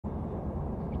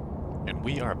And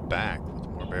we are back with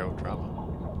more Barotrauma.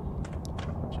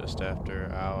 Just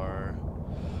after our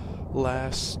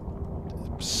last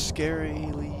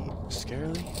scaring,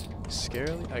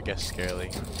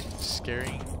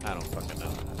 I don't fucking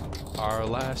know. Our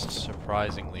last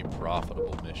surprisingly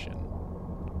profitable mission.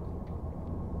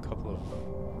 A couple of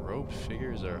robed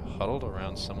figures are huddled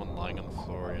around someone lying on the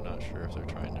floor. You're not sure if they're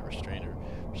trying to restrain or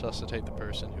resuscitate the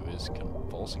person who is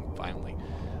convulsing violently,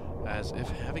 as if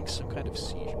having some kind of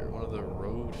seizure. One of the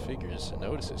robed figures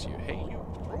notices you. Hey, you,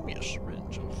 throw me a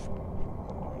syringe of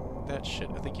that shit.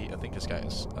 I think this guy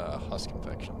has husk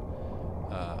infection.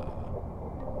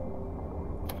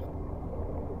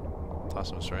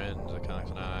 Toss him a syringe, a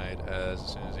cyanide. As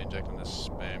soon as they inject in this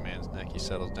man's neck, he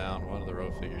settles down. One of the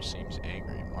robed figures seems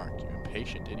angry. Mark, you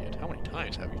impatient idiot. How many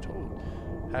times have we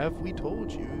told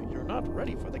you you're not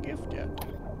ready for the gift yet?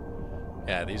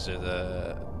 Yeah, these are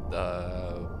the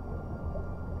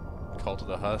Cult of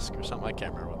the Husk or something. I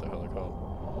can't remember what the hell they're called.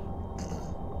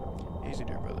 Easy,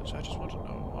 dear brothers. I just want to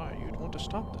know why you'd want to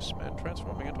stop this man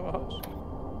transforming into a husk.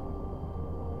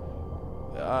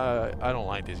 I don't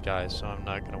like these guys, so I'm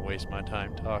not going to waste my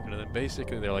time talking to them.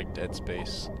 Basically, they're like Dead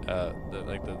Space.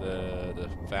 The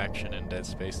faction in Dead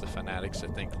Space, the fanatics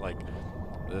that think like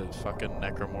the fucking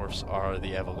necromorphs are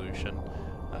the evolution.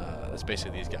 That's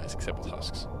basically these guys, except with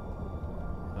husks.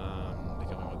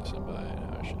 Becoming with the symbiote.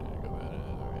 How should I go about it?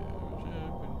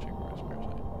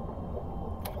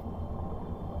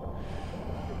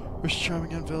 Wish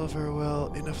Charming and Villa very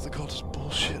well. Enough of the cultist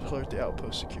bullshit. Alert the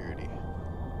outpost security.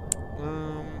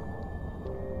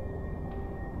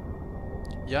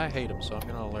 Yeah, I hate him, so I'm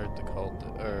gonna alert the cult,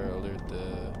 or alert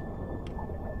the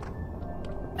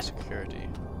security.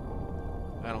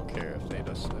 I don't care if they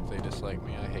dislike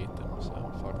me. I hate them, so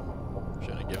fuck them.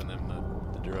 Shouldn't have given them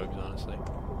the drugs, honestly.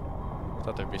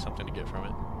 Thought there'd be something to get from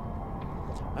it.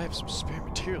 I have some spare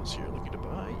materials here looking to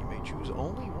buy. You may choose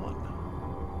only one.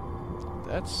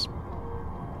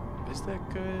 Is that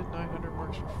good? 900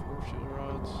 marks for 4 fuel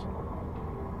rods.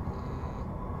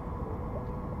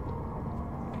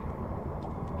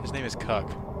 His name is Cuck.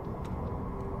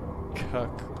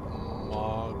 Cuck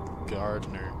Maw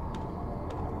Gardner.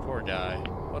 Poor guy.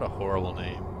 What a horrible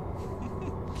name.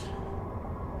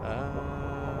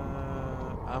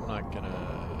 I'm not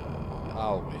gonna...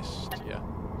 I'll waste, yeah.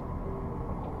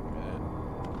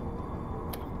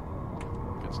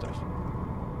 Good stuff.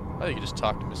 Oh, you can just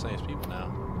talk to miscellaneous people now.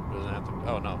 Doesn't have to...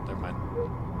 Oh, no, never mind.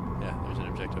 Yeah, there's an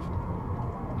objective.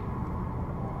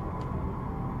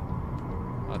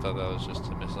 I thought that was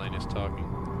just a miscellaneous talking.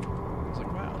 I was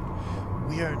like, wow.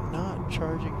 We are no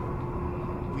charging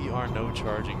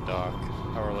dock.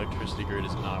 Our electricity grid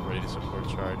is not ready to support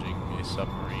charging a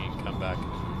submarine. Come back in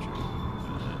the future.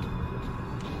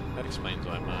 That explains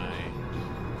why my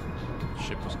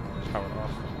ship was powered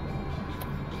off.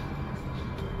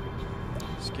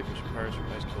 Skipper's repairs from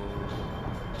high school.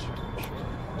 Sure.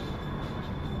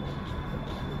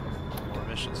 More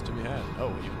missions to be had.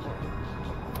 Oh, even more.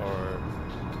 Or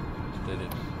they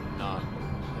did not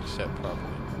accept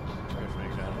properly. I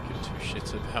don't give two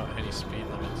shits about any speed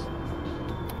limits.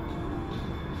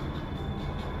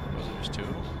 Was there just two of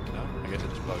them? No? I guess it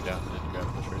just bugged out and then you grabbed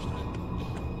it the first time.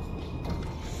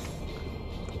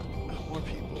 Oh, more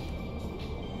people.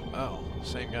 Oh,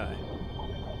 same guy.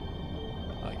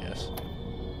 I guess.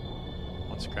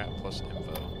 One scrap plus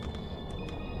info.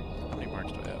 How many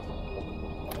marks do I have?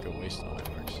 I'll go waste all my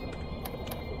marks.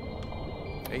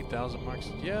 8,000 marks?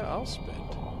 Yeah, I'll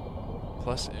spend.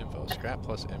 Plus info. Scrap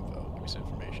plus info. Give me some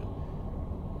information.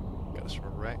 Got this from a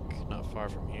wreck not far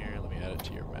from here. Let me add it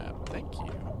to your map. Thank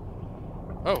you.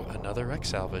 Oh, another wreck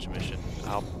salvage mission.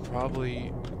 I'll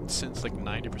probably, since like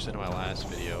 90% of my last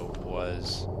video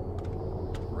was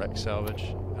wreck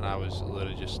salvage, and I was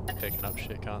literally just picking up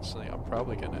shit constantly, I'm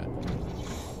probably gonna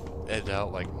edit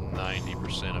out like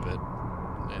 90% of it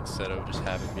instead of just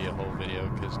having it be a whole video,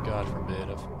 because God forbid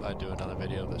if I do another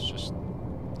video that's just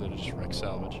literally just wreck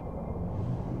salvage.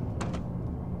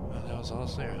 Well, that was all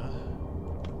there, huh?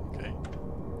 Okay.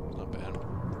 Not bad.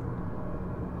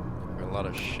 Got a lot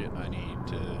of shit I need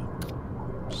to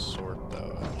sort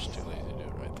though. I'm just too lazy to do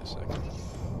it right this second.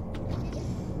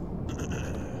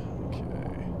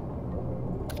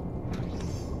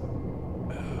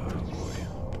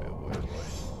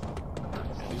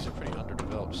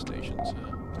 Stations,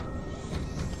 huh?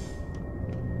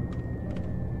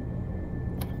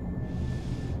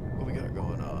 What we got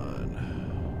going on?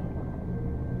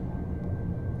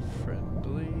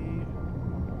 Friendly.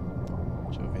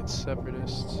 Jovian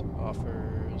Separatists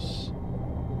offers.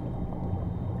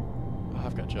 Oh,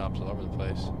 I've got jobs all over the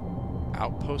place.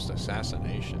 Outpost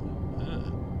assassination.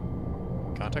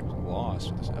 Contact was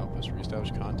lost with this outpost.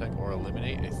 Reestablish contact or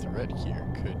eliminate a threat here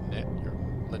could net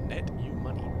you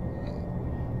money. I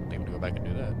think I'm gonna go back and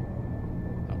do that.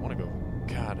 I want to go.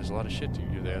 God, there's a lot of shit to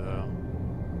do there though.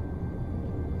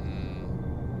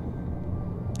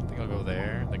 I think I'll go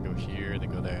there, then go here, then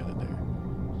go there, and then there,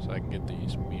 so I can get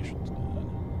these missions done.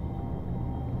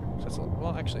 So that's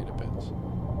well, actually, it depends.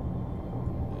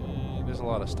 There's a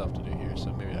lot of stuff to do here,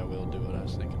 so maybe I will do what I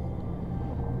was thinking.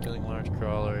 Killing large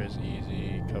crawler is easy.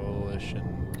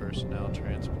 Coalition personnel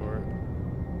transport.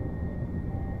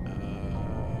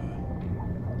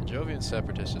 The Jovian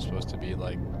Separatists is supposed to be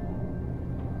like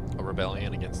a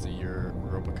rebellion against the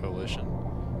Europa Coalition.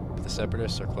 But the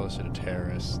Separatists are closer to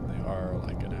terrorists than they are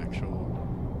like an actual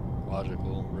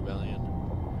logical rebellion.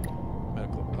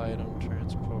 Medical item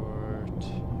transport.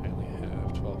 I only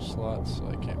have 12 slots, so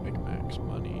I can't make max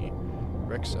money.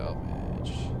 Wreck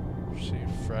salvage.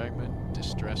 Receive fragment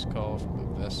distress call from a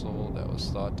vessel that was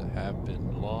thought to have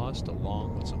been lost,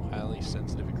 along with some highly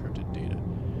sensitive encrypted data.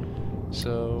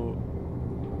 So,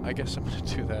 I guess I'm gonna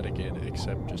do that again,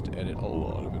 except just edit a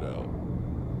lot of it out.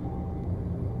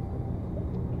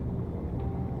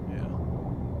 Yeah.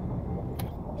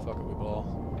 Fuck it, we ball.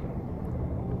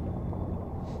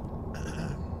 I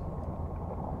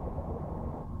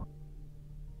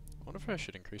wonder if I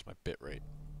should increase my bit rate.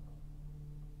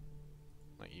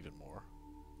 Like even more.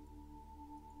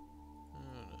 I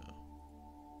don't know.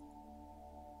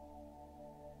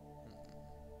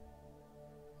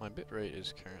 My bit rate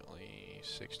is currently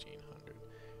 1600.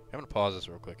 I'm gonna pause this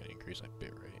real quick and increase my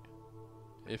bit rate,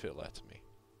 if it lets me.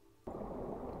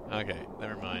 Okay,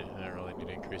 never mind. I don't really need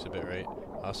to increase the bit rate.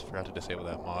 I also forgot to disable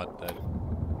that mod. That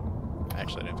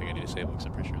actually I didn't think I need to disable because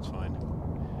I'm pretty sure it's fine.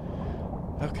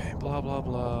 Okay, blah blah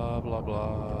blah blah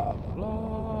blah blah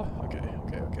blah. Okay.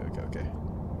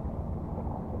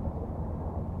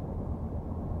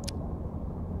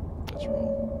 Let's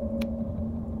roll.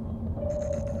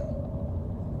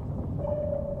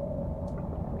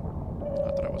 I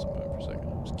thought I wasn't moving for a second.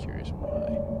 I was curious why.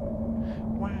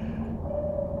 Wow.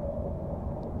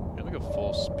 I'm gonna go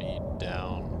full speed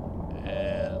down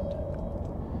and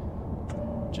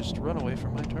just run away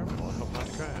from my terminal and hope not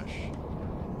to crash.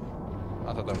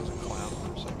 I thought that was a clown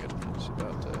for a second. I was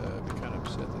about to be kind of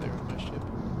upset that they were on my ship.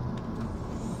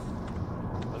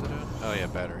 What are they doing? Oh yeah,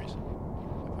 batteries. I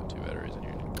put 2 batteries in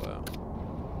here to pull out.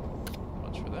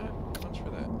 Once for that, once for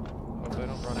that. Hopefully I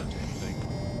don't run into anything.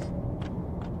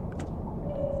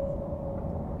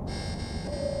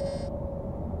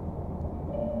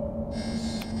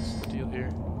 What's the deal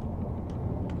here?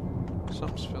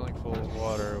 Something's filling full of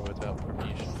water without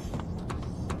permission.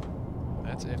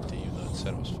 That's empty, even though it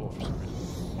said it was full for some reason.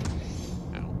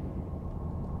 Ow.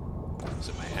 Is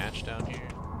it my hatch down here?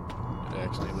 Did I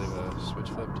actually leave a switch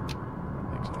flipped?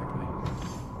 Exactly.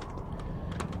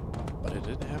 But it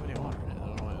didn't have any water in it. I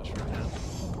don't know why it was freaking out.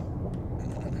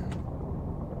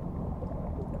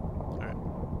 Alright.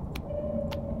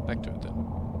 Back to it then.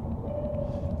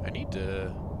 I need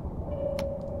to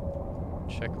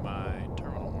check my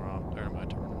terminal more often, or my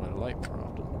light more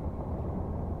often.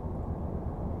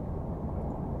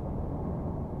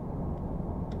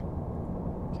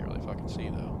 Can't really fucking see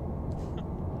though.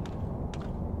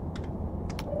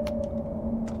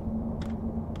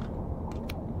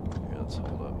 Okay, let's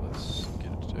hold up. Let's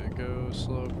get it to go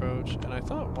slow approach. And I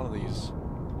thought one of these.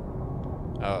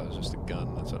 Oh, it was just a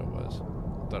gun. That's what it was. I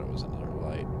thought it was another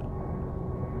light.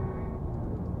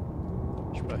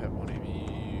 Should probably have one of you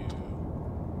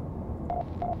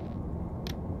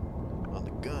on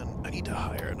the gun. I need to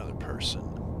hire another person.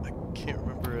 I can't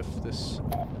remember if this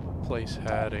place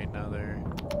had another,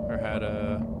 or had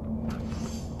a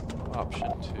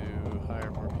option to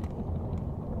hire more people.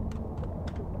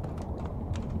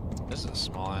 This is a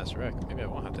small ass wreck. Maybe I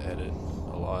won't have to edit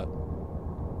a lot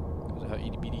because of how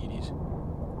itty bitty it is.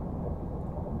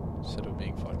 Instead of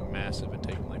being fucking massive and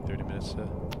taking like 30 minutes to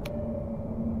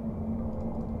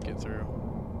get through.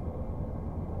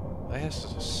 I guess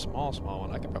it's a small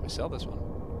one. I could probably sell this one.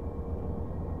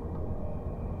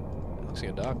 It looks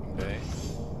like a docking bay.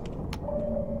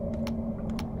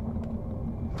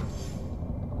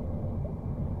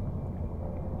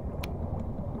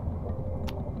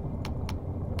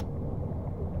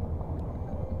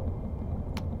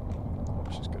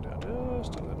 Let's just go down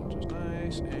just a little, just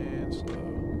nice and slow.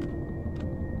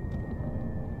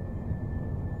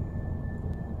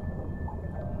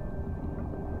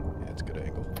 Yeah, it's a good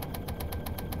angle.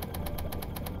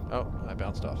 Oh, I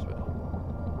bounced off it.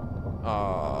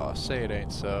 Aw, say it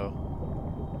ain't so.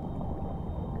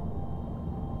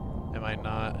 Am I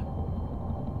not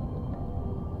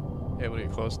able to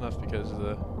get close enough because of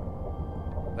the...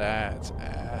 That's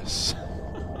ass.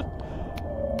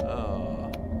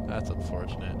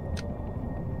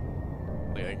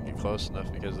 close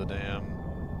enough because the damn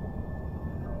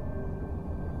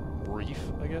reef,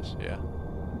 I guess? Yeah.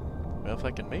 Well, if I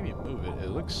can maybe move it,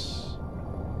 it looks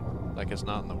like it's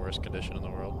not in the worst condition in the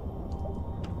world.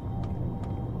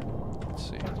 Let's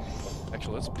see.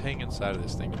 Actually, let's ping inside of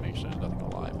this thing to make sure there's nothing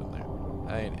alive in there.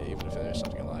 Even if there's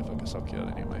something alive, I guess I'll kill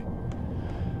it anyway.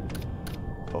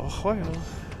 Oh, well.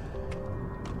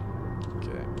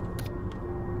 Okay.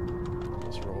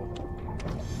 Let's roll.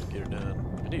 Get her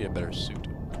done. I need a better suit.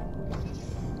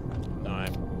 No, I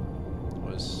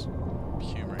was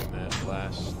humoring that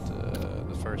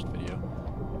the first video.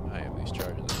 I have these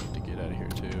charges I need to get out of here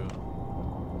too.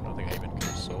 I don't think I even could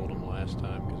have sold them last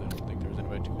time because I don't think there was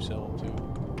anybody to sell them to.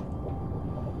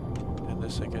 And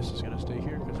this, I guess, is going to stay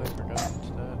here because I forgot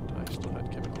that I still had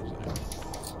chemicals in it.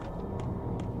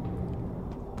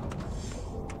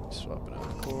 Swapping out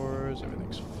the cores,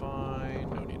 everything's fine,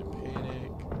 no need to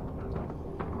panic.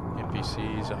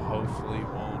 NPCs hopefully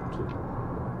won't.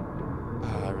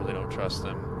 I really don't trust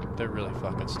them. They're really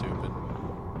fucking stupid.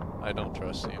 I don't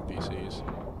trust the NPCs.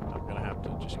 I'm gonna have to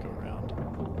just go around.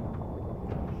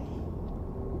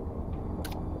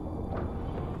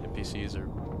 NPCs are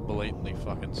blatantly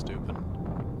fucking stupid.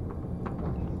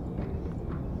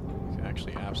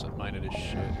 Actually absent-minded as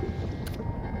shit.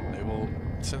 They will,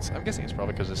 since I'm guessing it's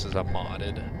probably because this is a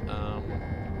modded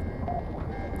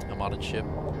ship.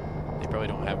 They probably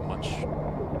don't have much.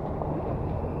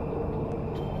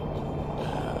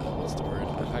 What's the word?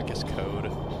 I guess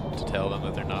code to tell them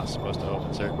that they're not supposed to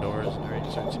open certain doors during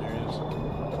certain scenarios.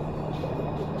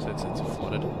 Since it's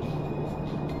flooded.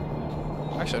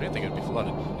 Actually, I didn't think it would be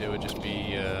flooded. It would just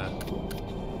be.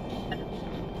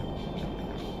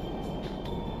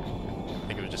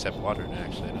 Just have water in it,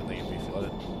 actually. I don't think it'd be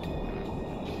flooded.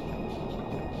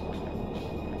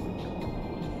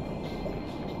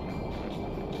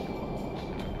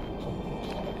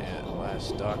 And the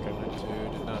last dock I went to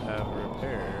did not have a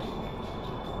repair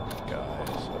guy,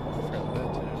 so I forgot that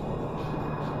too.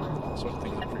 That's one of the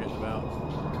things I'm forgetting about.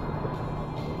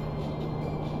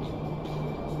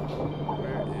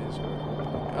 Where is our...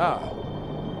 Ah!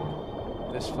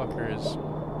 This fucker is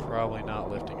probably not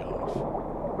lifting off.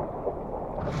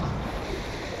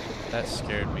 That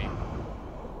scared me.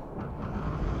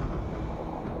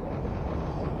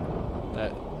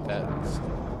 That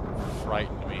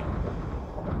frightened me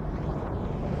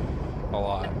a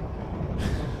lot.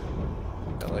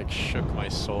 That like shook my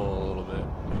soul a little bit.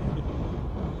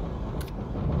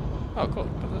 Oh, cool.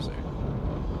 Put those there.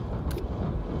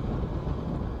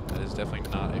 That is definitely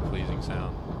not a pleasing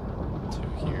sound to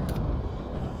hear.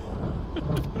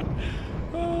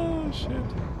 Oh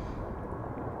shit.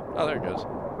 Oh, there it goes.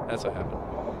 That's what happened.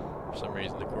 For some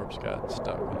reason, the corpse got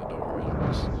stuck in the door and it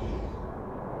was...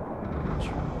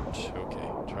 Okay,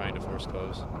 trying to force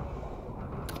close.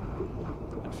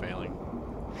 And failing.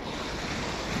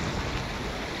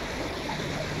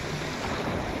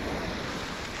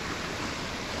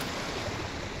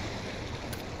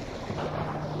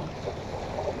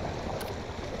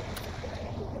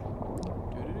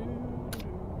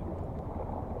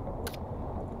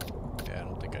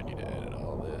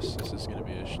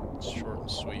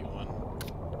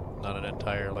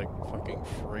 Entire like fucking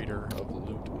freighter of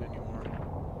loot anymore.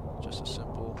 Just a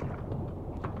simple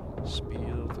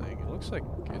spiel thing. It looks like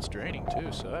it's draining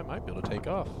too, so I might be able to take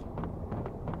off.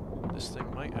 This thing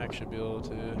might actually be able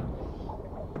to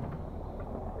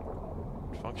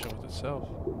function with itself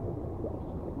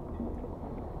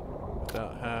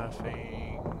without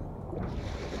having to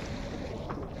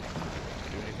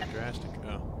do anything drastic.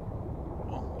 Oh,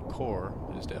 well, the core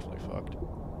is definitely fucked.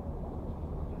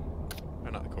 Or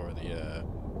not the core, the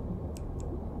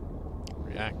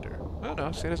reactor. Oh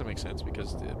no, see, that doesn't make sense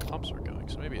because the pumps were going,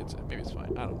 so maybe it's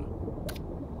fine. I don't know.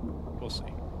 We'll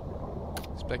see.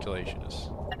 Speculation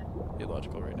is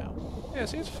illogical right now. Yeah,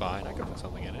 see, it's fine. I can put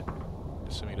something in it,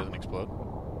 assuming it doesn't explode.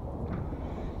 I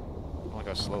don't like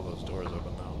how slow those doors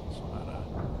open though. It's not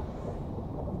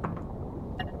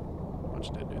bunch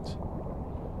of dead dudes.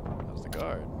 How's the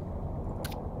guard?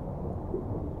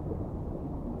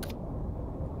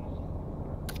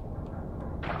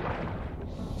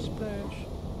 Splash.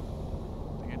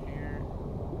 Nothing in here.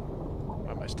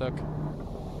 Why am I stuck?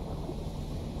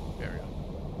 There we go.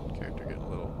 Character getting a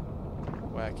little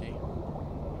wacky.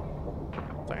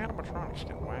 The animatronics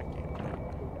getting wacky.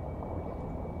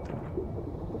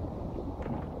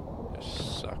 It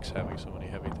sucks having so many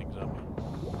heavy things on me.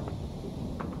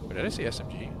 Wait, did I see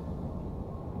SMG?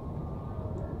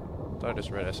 I thought I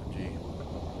just read SMG.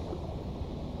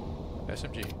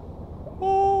 SMG.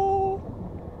 Oh!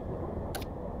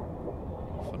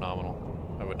 Phenomenal.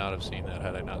 I would not have seen that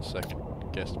had I not second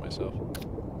guessed myself.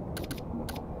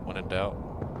 When in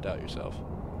doubt, doubt yourself.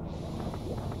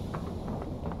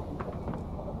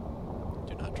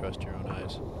 Do not trust your own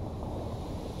eyes,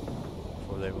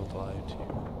 for they will lie to you.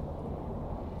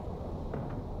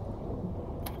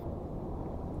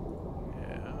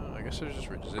 Yeah, I guess there's just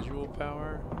residual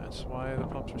power. That's why the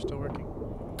pumps are still working.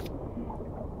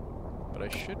 But I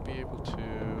should be able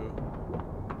to...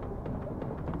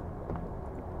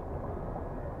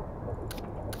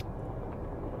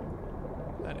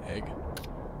 That egg?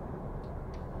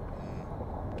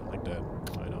 Don't like that.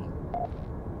 I don't.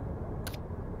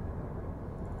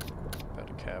 About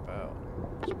to cap out.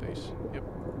 Space. Yep.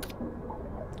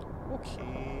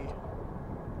 Okay.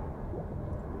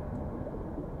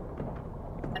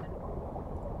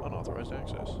 Unauthorized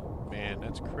access. Man,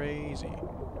 that's crazy.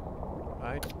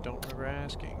 I don't remember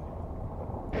asking.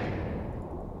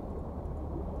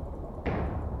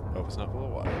 Hope it's not full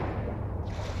of water.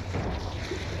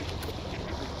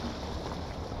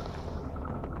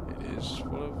 It is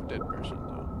full of dead person,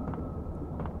 though.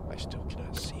 I still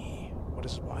cannot see.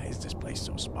 Why is this place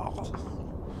so small?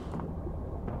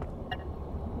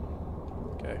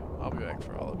 Okay, I'll be back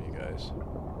for all of you guys.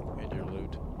 And your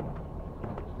loot.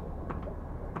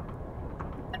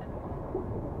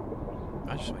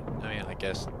 I mean, I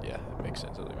guess, yeah, it makes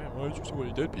sense. I was like, man, why did you see so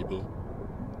many dead people?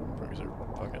 Because they're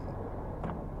fucking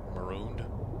marooned.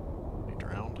 They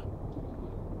drowned.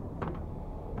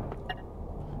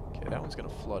 Okay, that one's gonna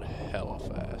flood hella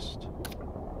fast.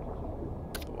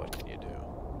 But what can you do?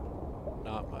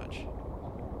 Not much.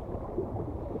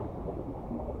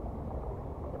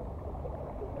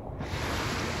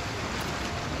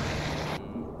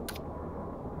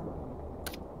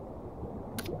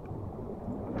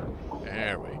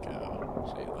 There we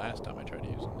go. See, last time I tried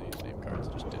using these name cards,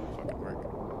 it just didn't fucking work.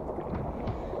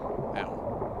 Ow.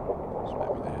 Smack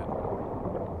me in the head.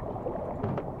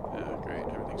 Oh, great.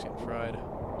 Everything's getting fried.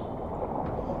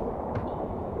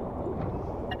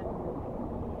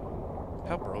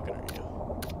 How broken are you?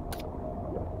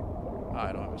 Oh,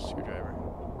 I don't have a screwdriver.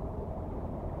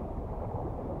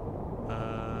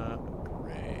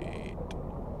 Great.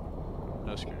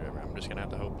 No screwdriver. I'm just gonna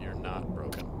have to hope you're not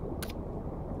broken.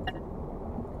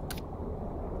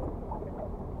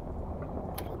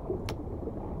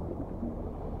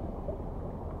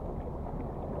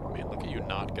 Man, look at you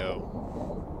not go.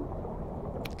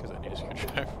 Because I need a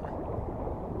screwdriver.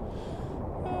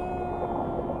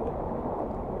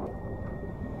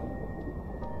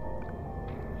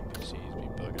 NPCs be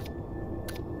bugging.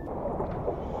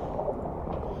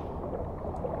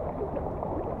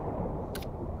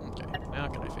 Okay, now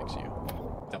can I fix you?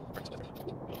 No,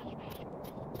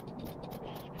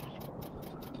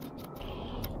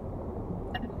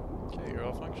 okay, you're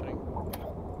all functioning.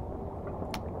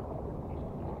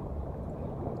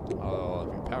 All of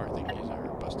your power thingies are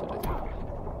busted, I think.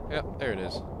 Yep, there it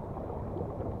is.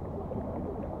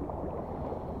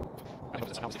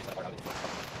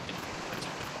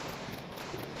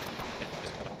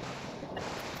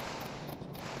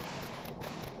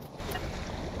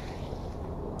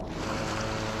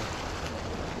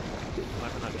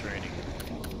 I'm not draining.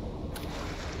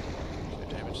 Is there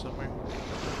damage somewhere?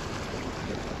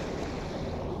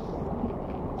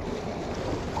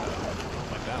 Oh,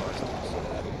 my ballast is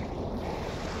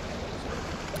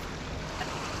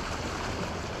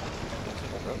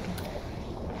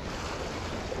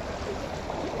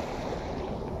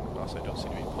also, I don't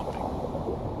seem to be pumping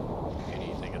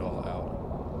anything at all out.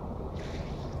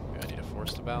 Maybe I need to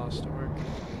force the ballast to work.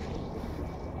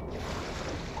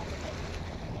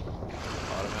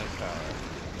 Automatic power.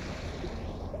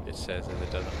 It says that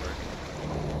it doesn't work.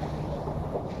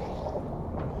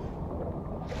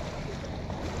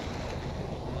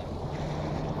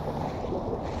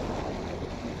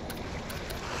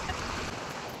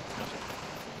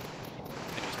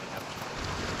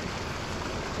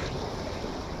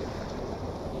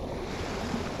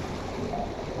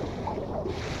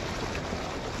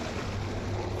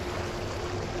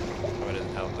 Why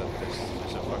doesn't help that there's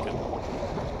a fucking door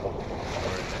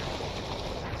in there?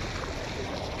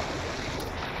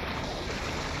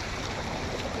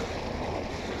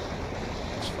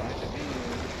 It's fine to me.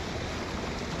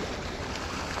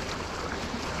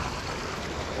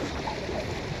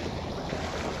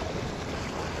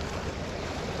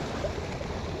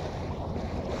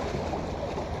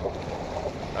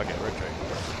 Okay, we're drinking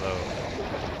slow.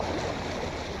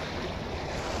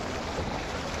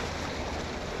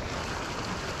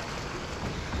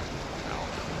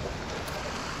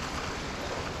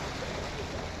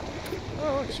 Oh,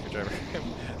 look, screwdriver.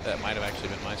 That might have actually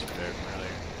been my screwdriver from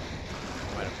earlier.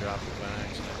 I might have dropped it by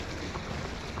accident.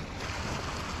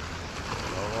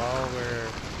 So while we're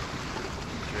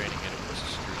draining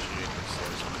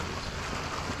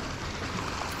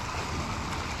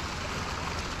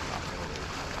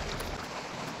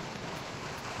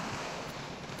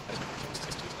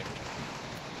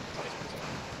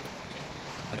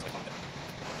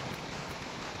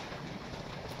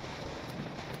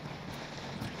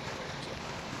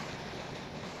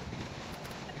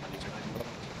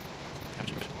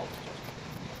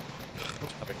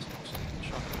Perfect.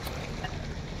 Shotgun sight.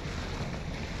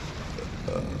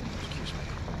 Excuse me.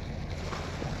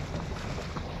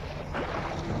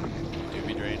 Do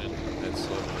be draining at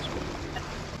slow motion.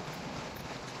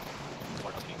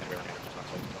 Water's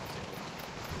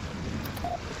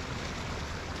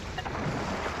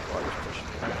pushing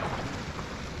me around.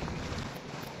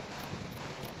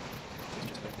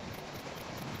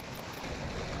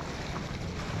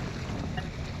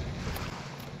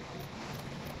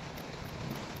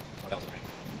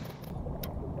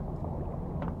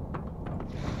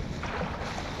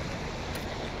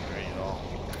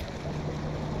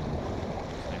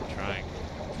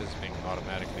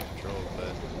 Automatically controlled,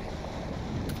 but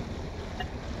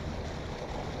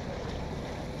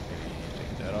maybe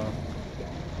take that off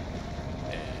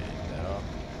and that off.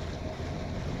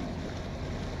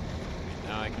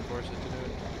 Now I can force it to do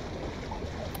it.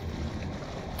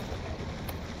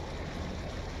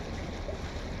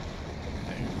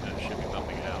 There, that should be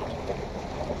pumping out.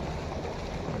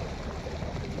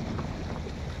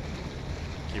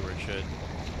 Keyword should.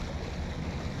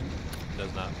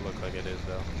 Does not look like it is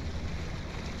though.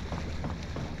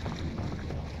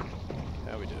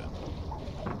 How we doing?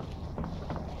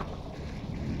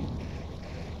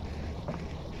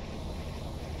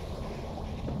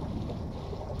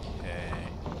 Okay.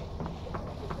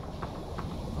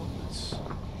 Oh, it's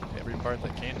every part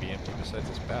that can be empty besides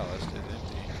this ballast is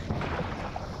empty.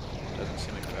 Doesn't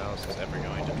seem like the ballast is ever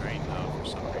going to drain though for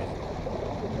some reason.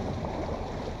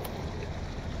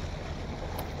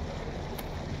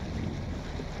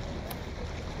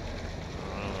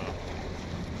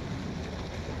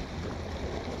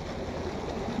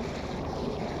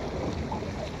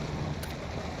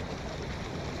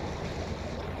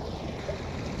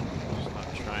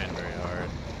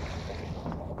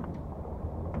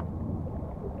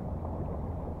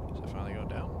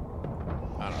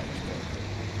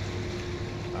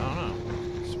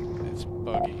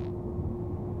 Buggy.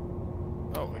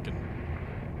 Oh, we can...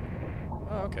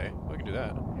 Oh, okay. We can do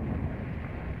that.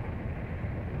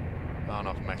 I don't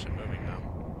know if I'm actually moving now.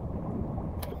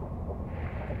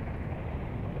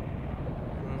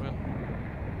 Moving?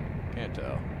 Can't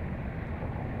tell.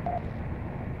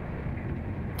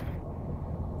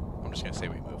 I'm just gonna say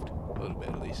we moved. A little bit,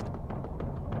 at least.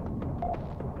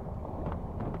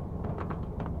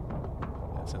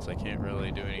 And since I can't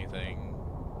really do anything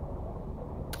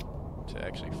to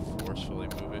actually forcefully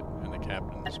move it in the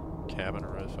captain's cabin, or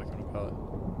whatever the fuck you want to call it.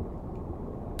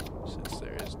 Since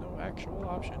there is no actual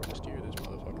option to steer this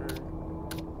motherfucker.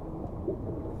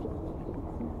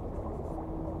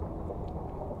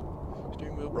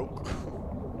 Steering wheel broke.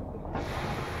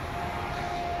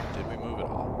 Did we move it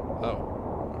all? Oh,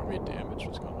 are we damaged?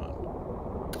 What's going on?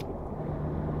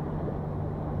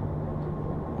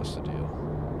 What's the deal?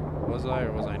 Was I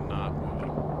or was I not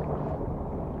moving?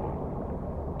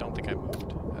 I don't think I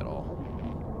moved at all.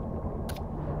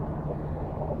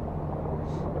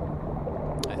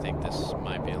 I think this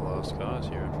might be a lost cause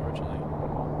here, unfortunately.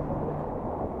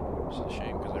 It's a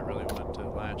shame because I really wanted to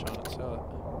latch on and sell it.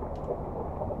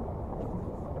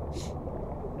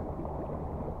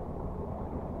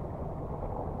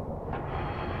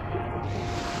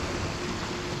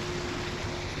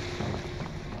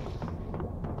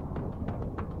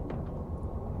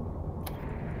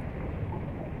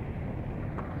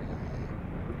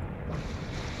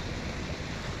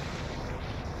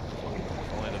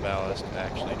 Ballast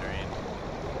actually drained.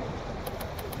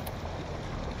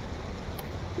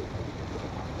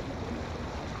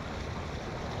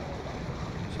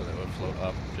 So that would float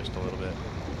up just a little bit.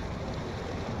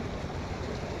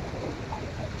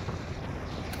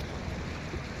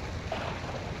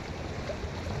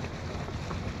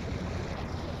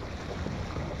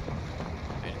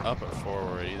 And up or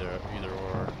forward, either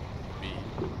or would be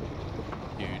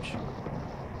huge.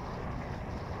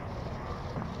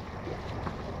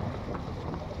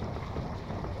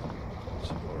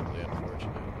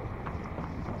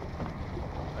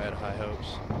 I had high hopes,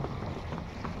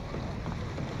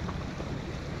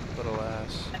 but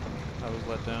alas, I was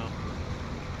let down.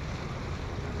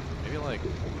 Maybe like,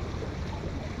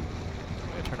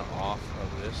 I turn off of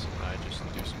this and I just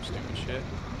do some stupid shit.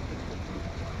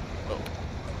 Oh,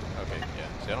 okay, yeah.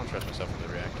 See, I don't trust myself with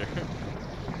the reactor,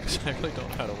 because I really don't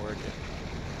know how to work it.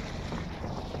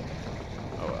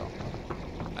 Oh well,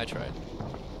 I tried.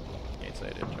 Can't say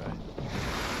I didn't try.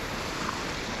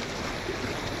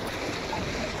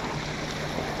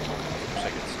 I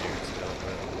get steered still,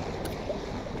 but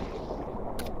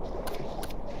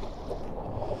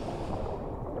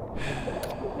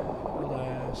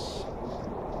alas.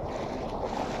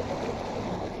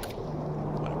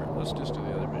 Whatever, let's just do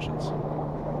the other missions.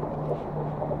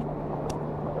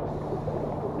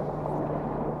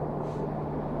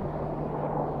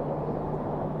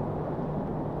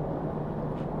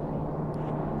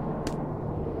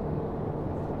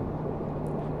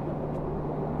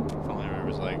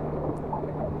 like,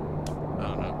 I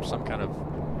don't know, some kind of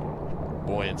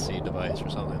buoyancy device or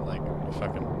something, like a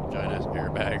fucking giant ass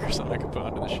airbag or something I could put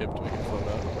onto the ship to make it float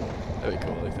up. That'd be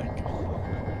cool, I think.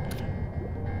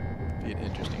 Be an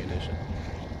interesting addition.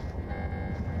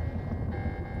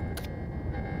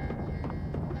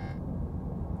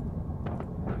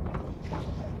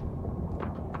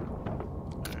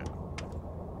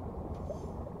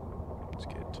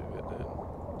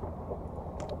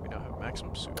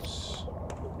 Maximum suits.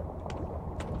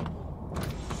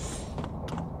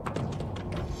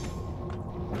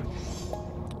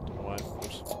 Why?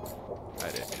 Oops. I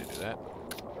didn't mean to do that.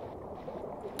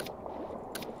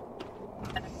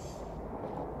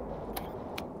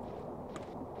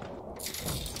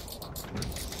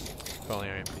 If only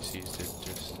our NPCs did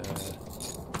just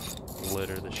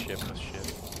litter the ship with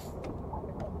shit.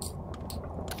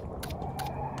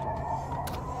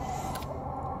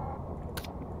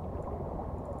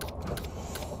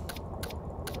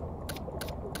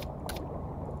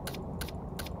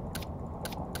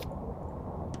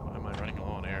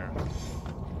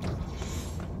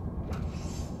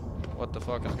 What the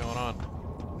fuck is going on?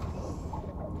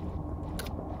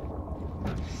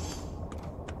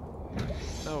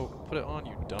 No, put it on,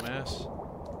 you dumbass.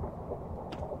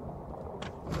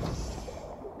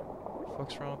 What the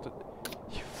fuck's wrong with it?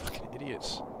 You fucking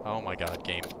idiots. Oh my god,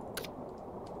 game.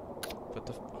 Put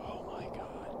the... Oh my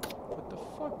god. Put the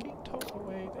fucking token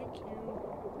away, thank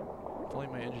you. If only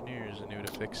my engineers knew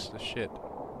to fix the shit.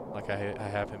 Like I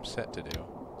have him set to do.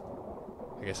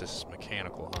 I guess this is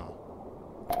mechanical, huh?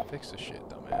 Fix the shit,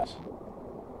 dumbass.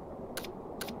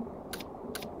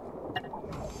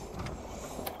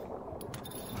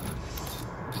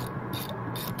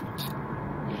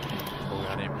 Oh,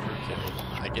 I named crew killed.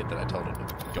 I get that I told him to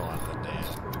go on the damn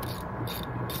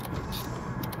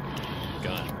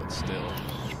gun, but still.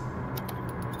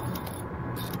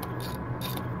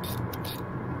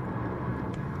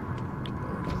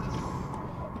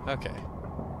 Okay.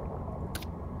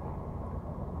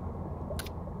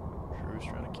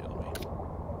 Trying to kill me.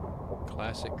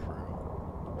 Classic crew.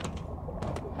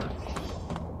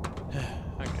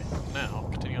 Okay, now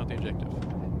continue on the objective.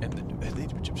 And then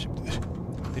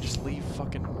they just leave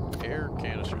fucking air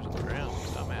canisters on the ground,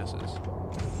 these dumbasses.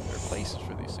 There are places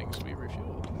for these things to be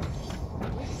refueled.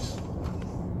 Please.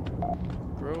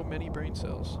 Grow many brain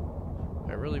cells.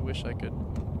 I really wish I could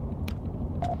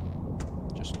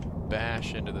just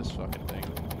bash into this fucking thing.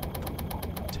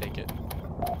 Take it.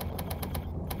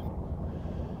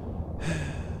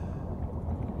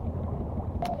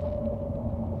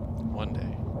 One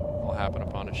day, I'll happen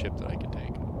upon a ship that I can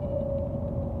take.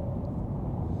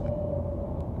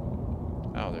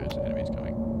 Oh, there's enemies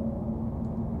coming.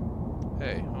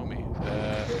 Hey, homie.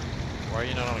 Why are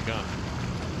you not on a gun?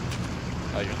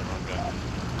 Oh, you're on the wrong gun.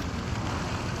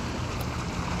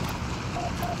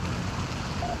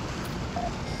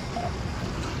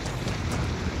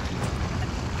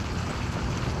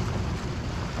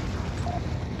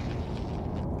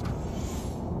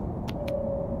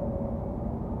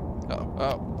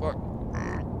 Oh, fuck.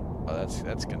 Oh,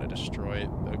 that's gonna destroy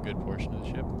a good portion of the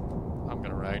ship. I'm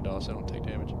gonna ragdoll so I don't take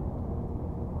damage.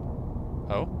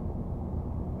 Oh?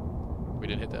 We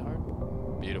didn't hit that hard?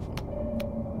 Beautiful.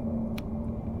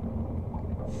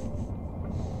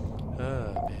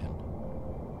 Man.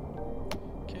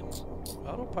 Can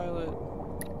autopilot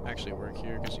actually work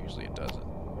here? Because usually it doesn't.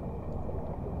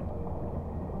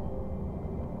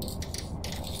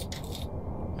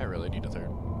 I really need a third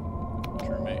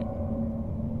crewmate.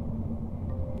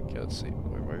 Okay, let's see.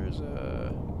 Where's I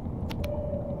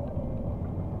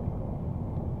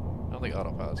don't think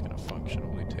autopilot's gonna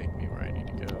functionally take me where I need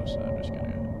to go, so I'm just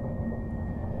gonna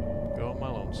go on my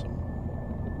lonesome.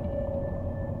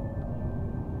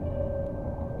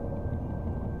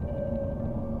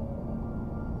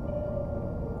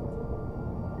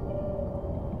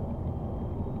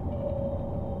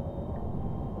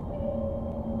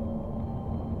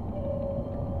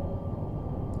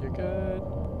 You're good.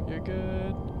 You're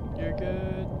good. You're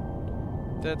good.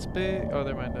 That's big. Oh,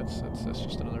 never mind. That's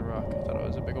just another rock. I thought it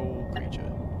was a big old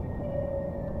creature.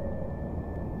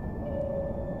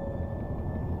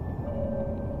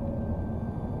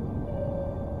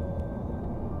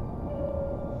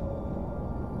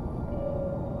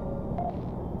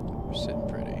 We're sitting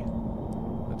pretty.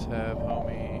 Let's have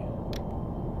homie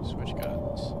switch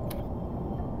guns.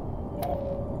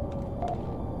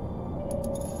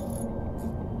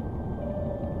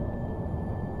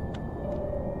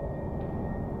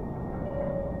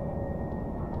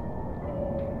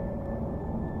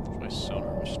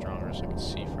 Sonar was stronger so I could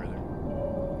see further.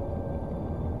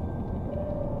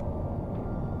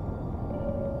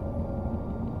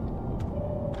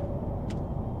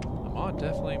 mod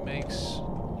definitely makes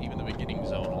even the beginning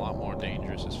zone a lot more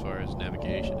dangerous as far as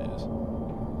navigation is.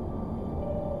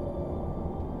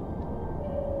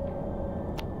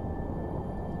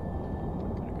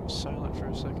 Gonna go silent for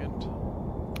a second.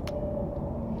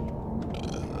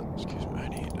 Excuse me, I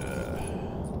need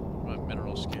my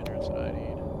mineral scanner. That's what I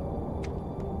need.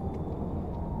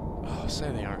 Oh,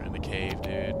 say they aren't in the cave,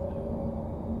 dude.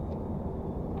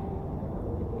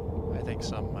 I think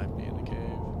some might be in the cave.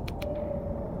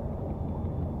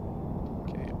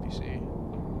 Okay, NPC.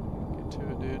 Get to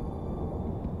it, dude.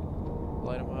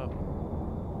 Light them up.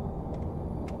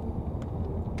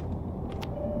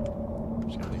 I'm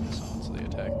just gonna leave this on so they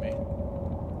attack me.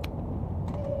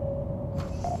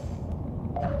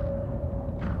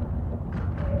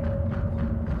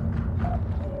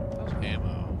 That was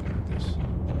ammo. This.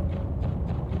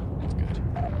 It's good.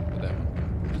 But that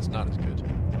one. It's not as good.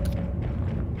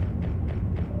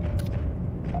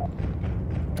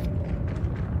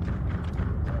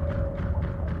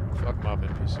 Fuck them up,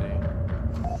 NPC.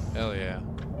 Hell yeah.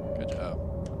 Good job.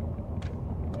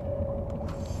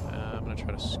 I'm gonna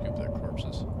try to scoop their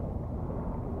corpses.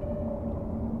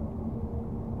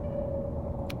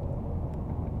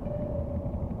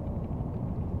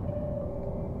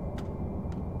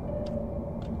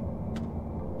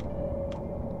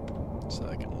 So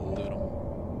I can loot them.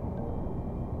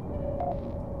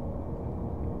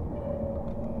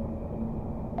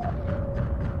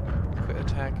 Quit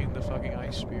attacking the fucking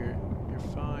ice spear. You're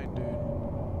fine, dude.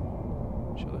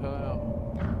 Chill the hell out.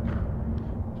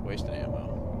 He's wasting ammo.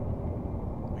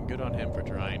 I mean, good on him for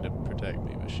trying to protect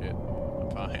me, but shit, I'm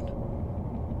fine.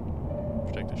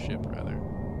 Protect the ship, rather.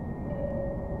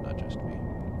 Not just me.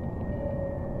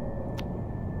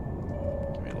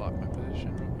 Can we lock my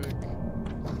position real quick?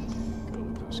 Go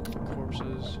loot those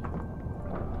corpses.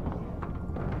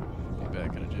 Be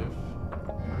back in a jiff.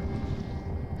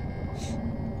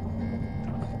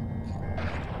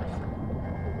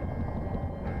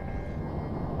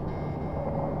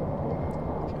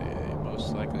 Okay, most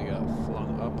likely got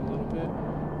flung up a little bit.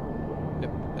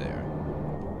 Yep, there.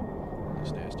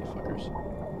 These nasty fuckers.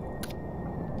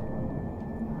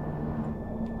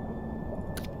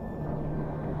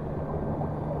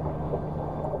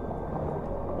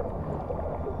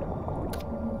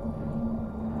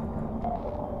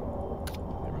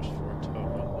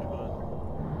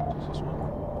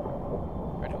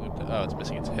 Oh, it's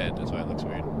missing its head, that's why it looks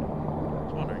weird. I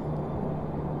was wondering.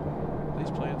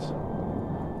 These plants?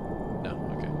 No,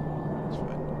 okay. That's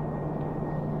fine.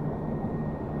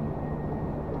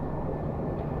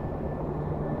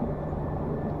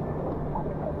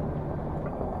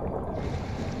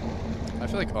 I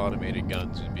feel like automated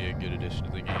guns would be a good addition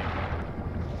to the game.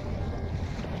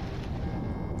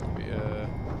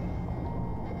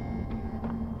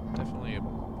 Definitely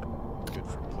good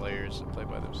for players that play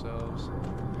by themselves.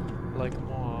 Like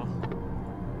moi.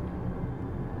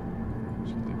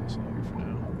 Just gonna leave this in here for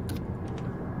now.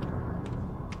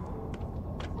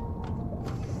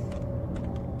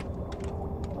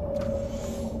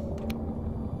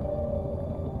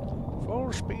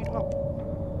 Full speed up.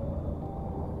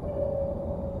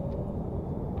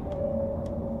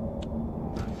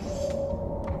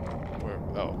 Where?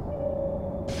 Oh.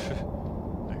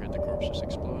 I heard the corpse just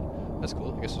explode. That's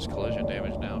cool. I guess there's collision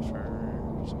damage now for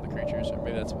some of the creatures, or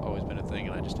maybe that's always been a thing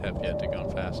and I just have yet to go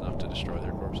fast enough to destroy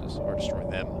their corpses, or destroy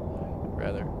them,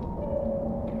 rather.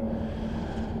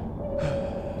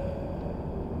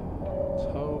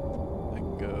 Let's hope I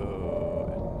can go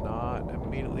and not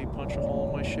immediately punch a hole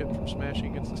in my ship from smashing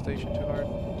against the station too hard.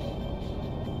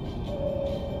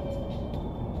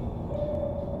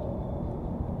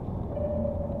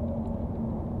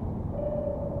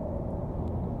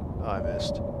 Oh, I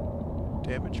missed.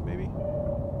 Damage, maybe?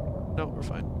 No, we're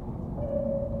fine.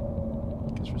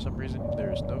 Because for some reason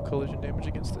there is no collision damage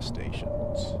against the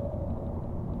stations.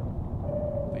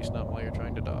 At least not while you're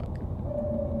trying to dock.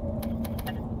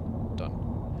 Done.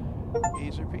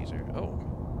 Easer peaser. Oh,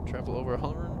 travel over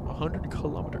 100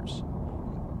 kilometers.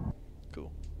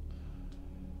 Cool.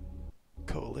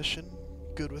 Coalition,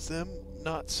 good with them.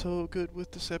 Not so good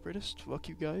with the separatists. Fuck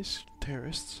you guys,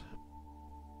 terrorists.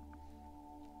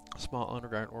 Small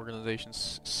underground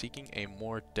organizations seeking a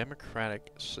more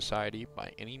democratic society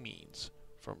by any means,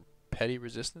 from petty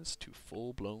resistance to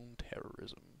full-blown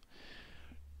terrorism.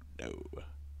 No.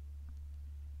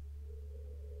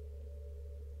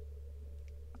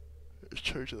 In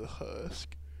charge of the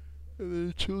husk. And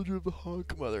the children of the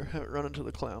hunk mother. Haven't run into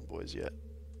the clown boys yet.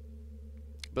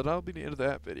 But that'll be the end of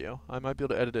that video. I might be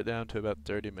able to edit it down to about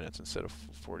 30 minutes instead of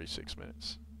 46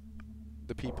 minutes.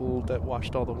 The people that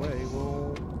watched all the way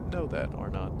will know that or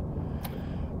not.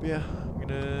 But yeah, I'm gonna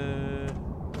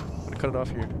gonna cut it off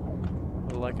here.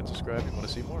 Like and subscribe if you want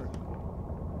to see more.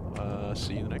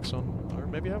 See you in the next one, or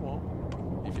maybe I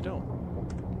won't. If you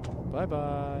don't. Bye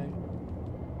bye.